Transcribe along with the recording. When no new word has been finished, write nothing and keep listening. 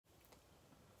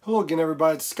Hello again,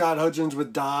 everybody. It's Scott Hudgins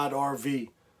with Dodd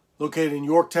RV, located in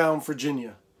Yorktown,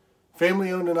 Virginia. Family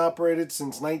owned and operated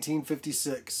since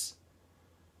 1956.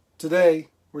 Today,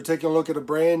 we're taking a look at a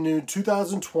brand new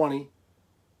 2020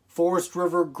 Forest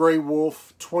River Grey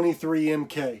Wolf 23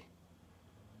 MK.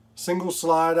 Single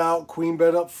slide out, queen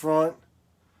bed up front,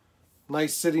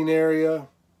 nice sitting area,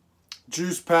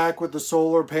 juice pack with the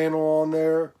solar panel on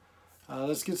there.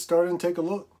 Let's get started and take a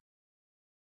look.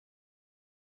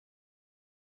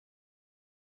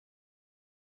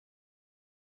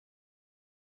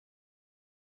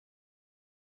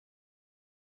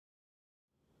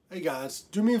 Hey guys,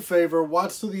 do me a favor,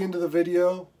 watch to the end of the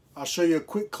video. I'll show you a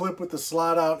quick clip with the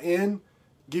slide out in,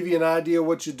 give you an idea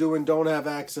what you do and don't have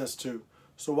access to.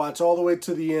 So watch all the way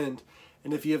to the end.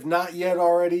 And if you have not yet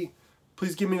already,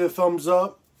 please give me the thumbs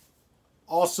up.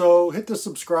 Also, hit the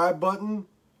subscribe button,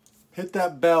 hit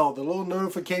that bell. The little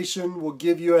notification will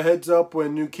give you a heads up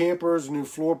when new campers, new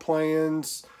floor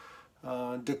plans,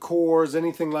 decors,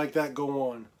 anything like that go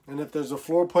on. And if there's a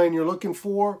floor plan you're looking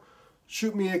for,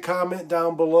 shoot me a comment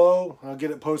down below. I'll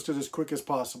get it posted as quick as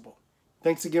possible.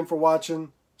 Thanks again for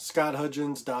watching. Scott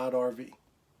Hudgins, Dodd RV.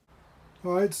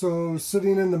 Alright, so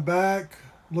sitting in the back,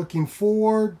 looking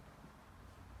forward.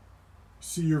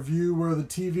 See your view where the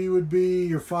TV would be,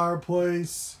 your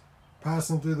fireplace,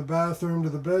 passing through the bathroom to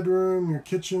the bedroom, your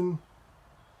kitchen,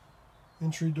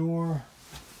 entry door.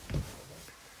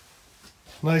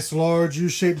 Nice large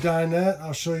U-shaped dinette.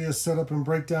 I'll show you a setup and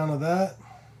breakdown of that.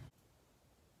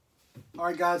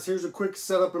 Alright guys, here's a quick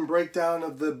setup and breakdown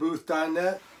of the booth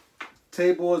dinette.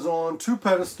 Table is on 2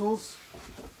 pedestals.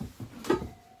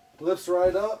 Lifts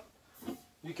right up.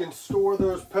 You can store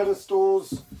those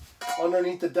pedestals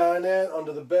underneath the dinette,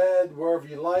 under the bed, wherever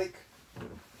you like.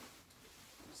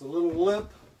 It's a little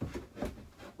lip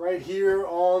right here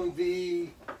on the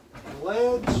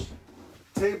ledge.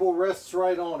 Table rests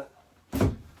right on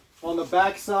it. On the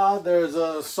back side, there's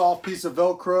a soft piece of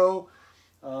Velcro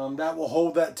that will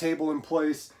hold that table in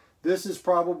place. This is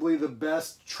probably the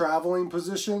best traveling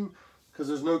position because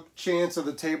there's no chance of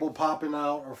the table popping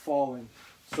out or falling.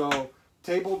 So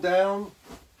table down,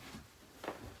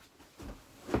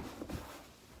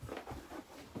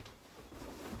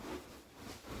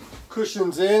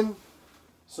 cushions in.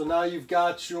 So now you've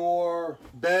got your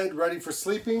bed ready for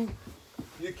sleeping.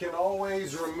 You can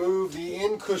always remove the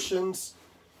end cushions,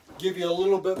 give you a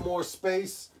little bit more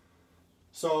space.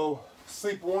 So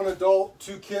sleep 1 adult,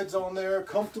 2 kids on there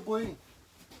comfortably.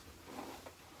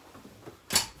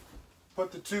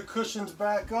 Put the 2 cushions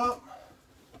back up.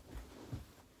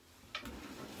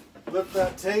 Lift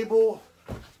that table.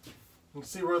 You can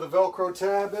see where the Velcro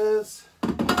tab is.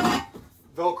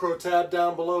 Velcro tab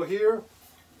down below here.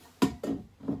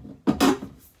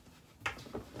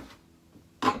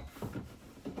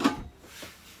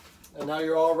 And now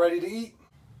you're all ready to eat.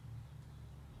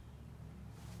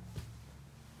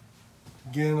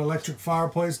 Again, electric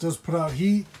fireplace does put out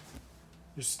heat.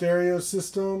 Your stereo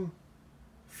system,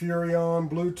 Furrion,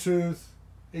 Bluetooth,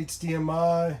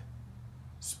 HDMI,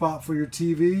 spot for your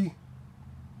TV,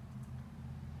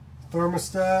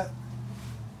 thermostat,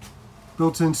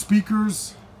 built-in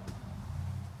speakers,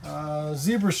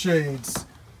 zebra shades.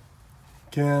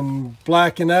 Can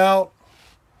blacken out,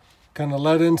 kind of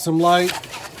let in some light,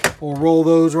 or roll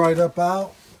those right up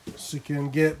out so you can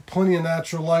get plenty of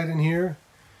natural light in here.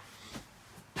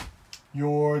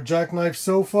 Your jackknife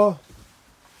sofa,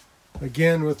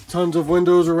 again with tons of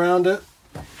windows around it.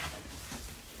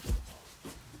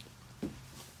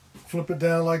 Flip it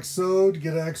down like so to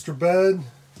get an extra bed.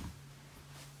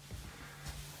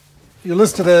 You're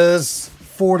listed as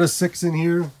 4 to 6 in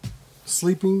here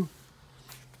sleeping.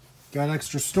 Got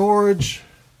extra storage,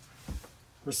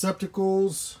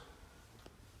 receptacles.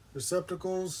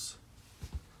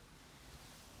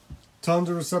 Tons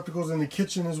of receptacles in the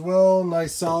kitchen as well.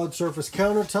 Nice solid surface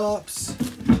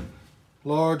countertops.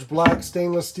 Large black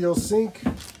stainless steel sink.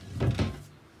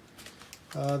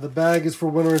 The bag is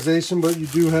for winterization, but you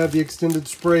do have the extended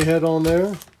spray head on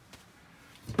there.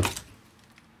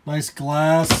 Nice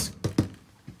glass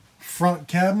front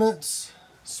cabinets.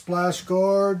 Splash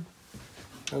guard.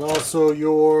 And also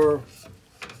your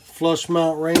flush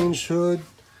mount range hood.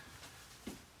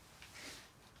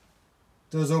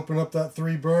 Does open up that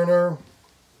 3-burner,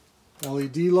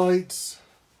 LED lights,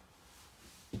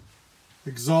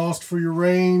 exhaust for your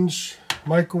range,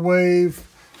 microwave,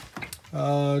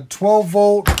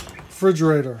 12-volt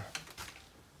refrigerator.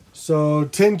 So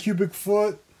 10 cubic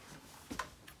foot,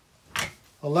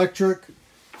 electric.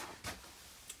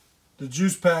 The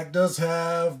juice pack does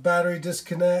have battery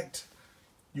disconnect,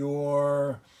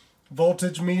 your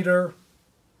voltage meter,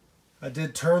 I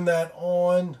did turn that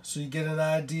on so you get an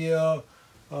idea.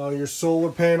 Your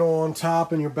solar panel on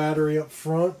top and your battery up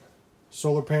front.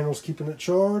 Solar panel's keeping it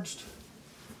charged.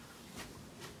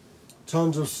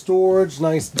 Tons of storage,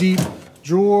 nice deep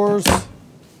drawers.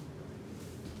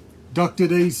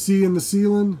 Ducted AC in the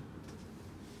ceiling.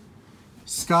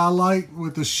 Skylight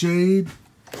with a shade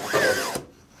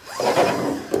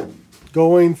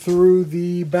going through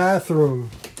the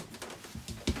bathroom.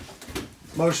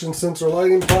 Motion sensor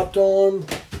lighting popped on.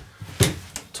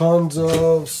 Tons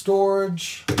of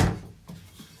storage.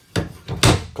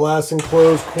 Glass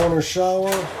enclosed corner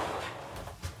shower.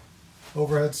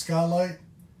 Overhead skylight.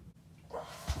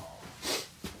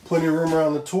 Plenty of room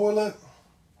around the toilet.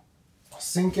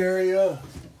 Sink area.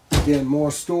 Again,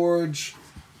 more storage.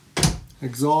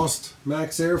 Exhaust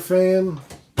max air fan.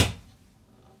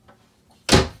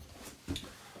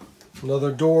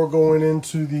 Another door going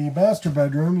into the master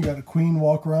bedroom. You got a queen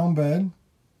walk around bed.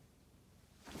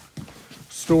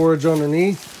 Storage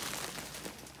underneath.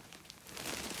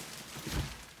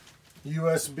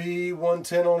 USB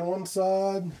 110 on one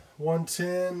side,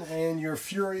 110, and your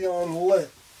Furrion lit.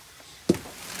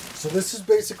 So this is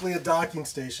basically a docking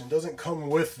station. Doesn't come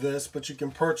with this, but you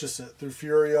can purchase it through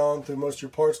Furrion, through most of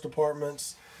your parts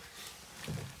departments.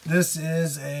 This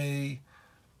is a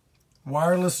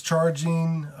wireless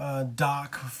charging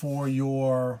dock for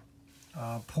your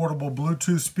portable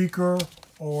Bluetooth speaker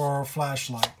or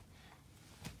flashlight.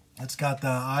 It's got the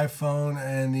iPhone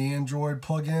and the Android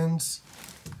plugins.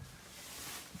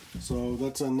 So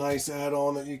that's a nice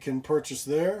add-on that you can purchase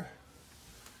there.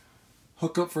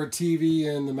 Hook up for a TV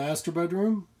in the master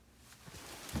bedroom.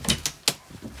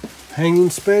 Hanging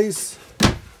space.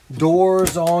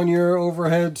 Doors on your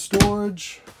overhead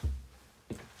storage.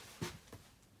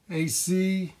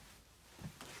 AC.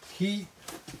 Heat.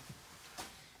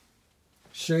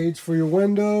 Shades for your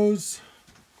windows.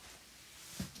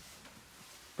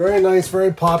 Very nice,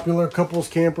 very popular couples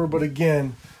camper, but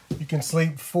again, you can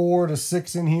sleep 4 to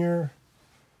 6 in here.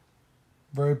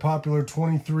 Very popular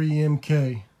 23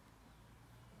 MK.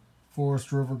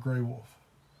 Forest River Grey Wolf.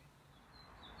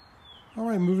 All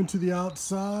right, moving to the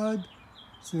outside.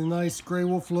 See the nice Grey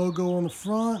Wolf logo on the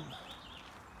front.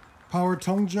 Power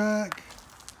tongue jack.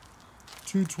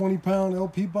 2 20-pound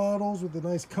LP bottles with a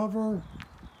nice cover.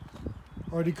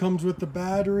 Already comes with the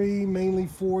battery, mainly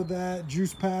for that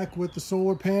juice pack with the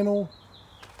solar panel.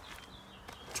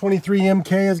 23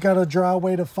 MK has got a dry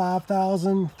weight of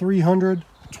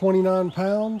 5,329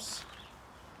 pounds.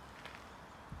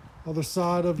 Other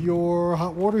side of your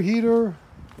hot water heater.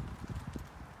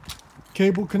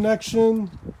 Cable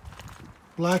connection.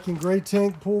 Black and gray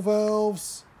tank pull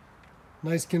valves.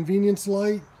 Nice convenience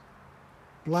light.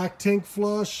 Black tank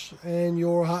flush and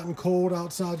your hot and cold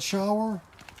outside shower.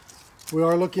 We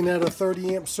are looking at a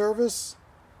 30 amp service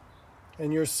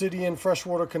and your city and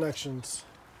freshwater connections.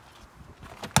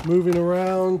 Moving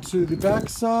around to the back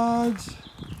side.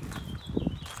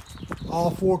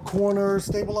 All 4 corner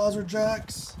stabilizer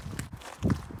jacks.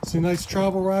 See a nice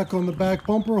travel rack on the back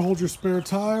bumper, hold your spare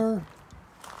tire.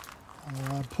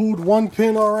 Pulled 1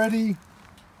 pin already.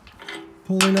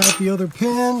 Pulling out the other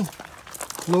pin.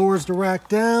 Lowers the rack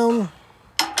down.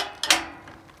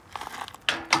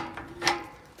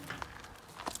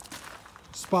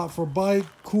 Spot for bike,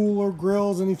 cooler,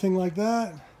 grills, anything like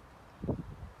that.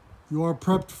 You are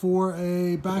prepped for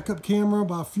a backup camera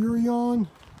by Furrion.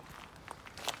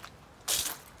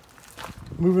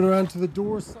 Moving around to the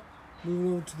door side.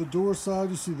 Moving over to the door side,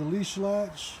 you see the leash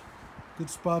latch. Good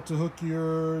spot to hook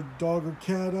your dog or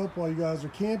cat up while you guys are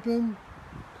camping.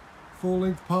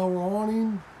 Full-length power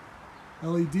awning.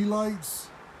 LED lights.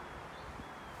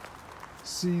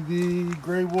 See the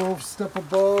Grey Wolf step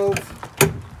above.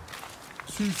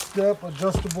 2-step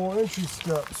adjustable entry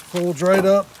steps. Folds right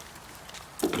up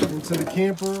into the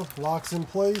camper. Locks in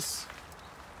place.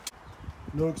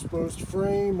 No exposed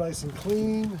frame. Nice and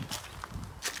clean.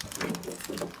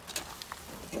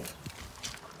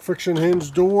 Friction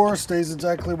hinge door. Stays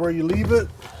exactly where you leave it.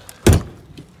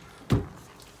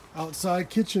 Outside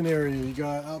kitchen area. You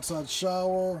got outside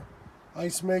shower.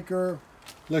 Ice maker.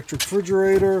 Electric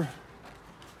refrigerator.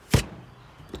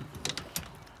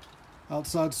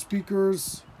 Outside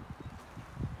speakers.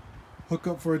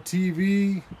 Hookup for a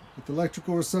TV with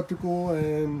electrical receptacle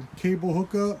and cable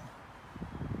hookup.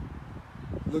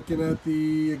 Looking at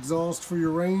the exhaust for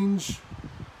your range.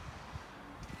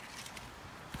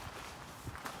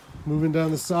 Moving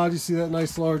down the side, you see that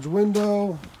nice large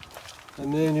window.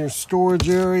 And then your storage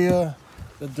area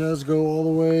that does go all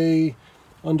the way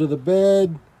under the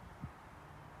bed.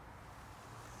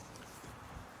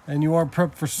 And you are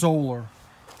prepped for solar.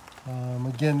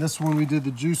 Again, this one we did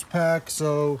the juice pack,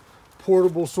 so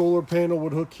portable solar panel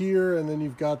would hook here, and then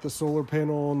you've got the solar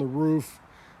panel on the roof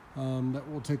that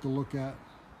we'll take a look at.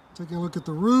 Taking a look at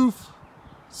the roof,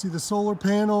 see the solar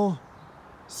panel,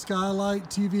 skylight,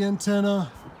 TV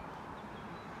antenna,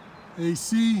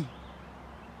 AC.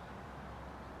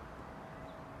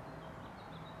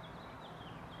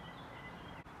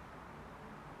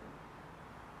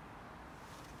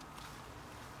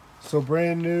 So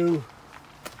brand new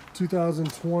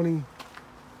 2020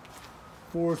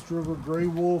 Forest River Gray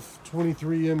Wolf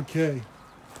 23 MK.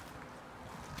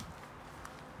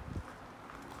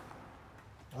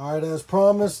 All right, as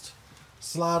promised,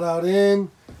 slide out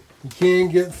in. You can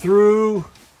get through.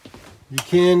 You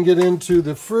can get into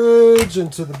the fridge,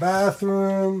 into the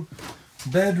bathroom,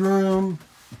 bedroom.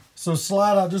 So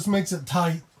slide out just makes it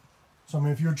tight. So I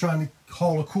mean, if you're trying to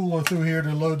haul a cooler through here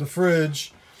to load the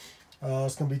fridge,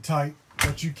 it's gonna be tight,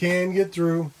 but you can get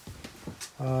through.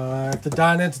 If the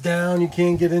dinette's down, you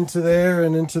can get into there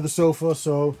and into the sofa.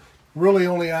 So really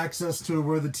only access to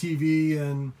where the TV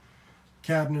and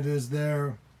cabinet is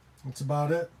there. That's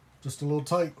about it. Just a little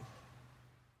tight.